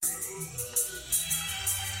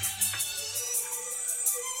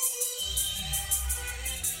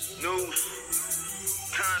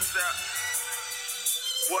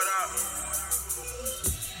What up?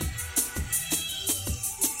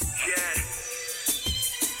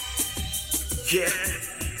 Yeah.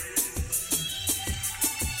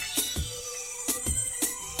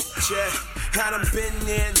 I done been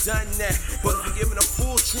there and done that, but if you're giving a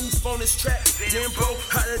full truth on this track, then bro,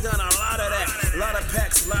 I done done a lot of that. A lot of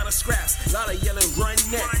packs, a lot of scraps, a lot of yelling, run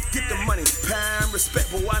that. Get the money, power and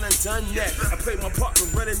respect, but I done that. I played my part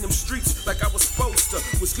in running them streets like I was supposed to.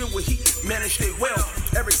 Was good with heat, managed it well.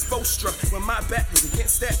 Eric Spostra, when my back was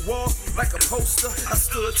against that wall, like a poster, I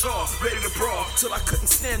stood tall, ready to brawl, till I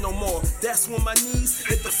couldn't stand no more. That's when my knees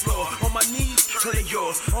hit the floor. On my knees, turn to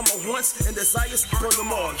yours. On my wants and desires, burn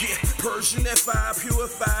them all. Yeah, Persian F5,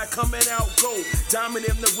 purified, coming out gold. Diamond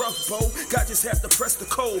in the rough bow, God just have to press the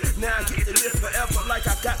code. Now I get to live forever like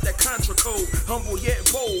I got that Contra Code. Humble yet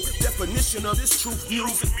bold, definition of this truth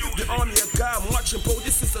music. The army of God marching bold,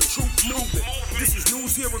 this is a truth movement. This is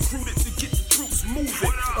news here recruited to get the troops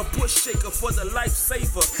moving. A bush shaker for the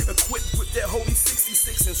lifesaver, equipped with that holy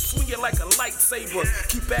 66 and swinging like a lightsaber.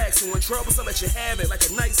 Keep asking when trouble, so let you have it like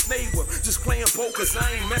a nice neighbor. Just playing bold cause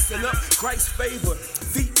I ain't messing up Christ's favor.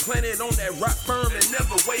 Feet planted on that rock firm and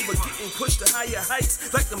never waver. Getting pushed to higher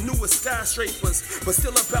heights like them newest skyscrapers. But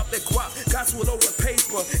still about that guap, gospel over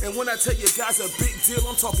paper. And when I tell you guys a big deal,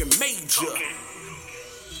 I'm talking major. Okay.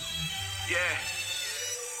 Yeah.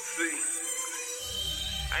 See,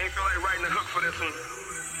 I ain't feel like writing a hook for this one,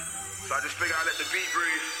 so I just figured I'd let the beat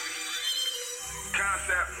breathe.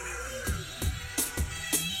 Concept.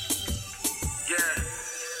 Yeah.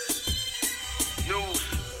 News.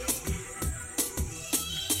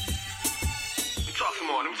 Let me talk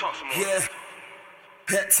some more. Yeah.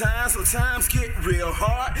 At times, when times get real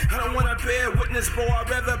hard, I don't wanna bear witness, boy, I'd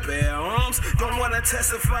rather bear arms. Don't wanna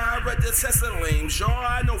testify, I'd rather test a lame jaw.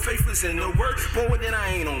 I know faith is in the work, boy, then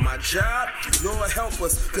I ain't on my job. Lord help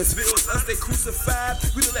us, cause if it was us they crucified,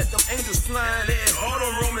 we'd have let them angels fly in there, all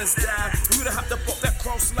the Romans died. We'd have hopped up off that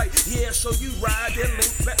cross like, yeah, show you ride. Then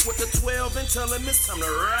link back with the 12 and tell them it's time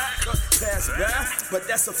to ride. Pass by, but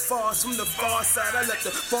that's a farce from the far side. I let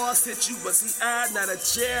the farce hit you, but see, I not a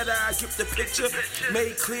Jedi. Get the picture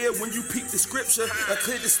made clear when you peep the scripture. A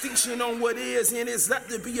clear distinction on what is and is not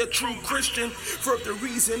to be a true Christian. Further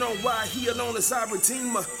reason on why he alone is our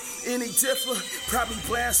redeemer. Any differ? Probably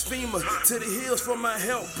blasphemer. To the hills for my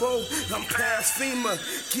help, bro. I'm blasphemer.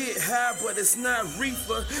 Get high, but it's not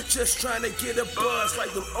reefer. Just trying to get a buzz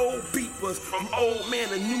like them old beepers. From old man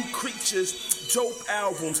to new creatures. Dope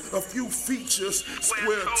albums, a few features.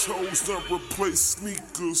 Square toes that replace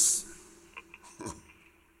sneakers.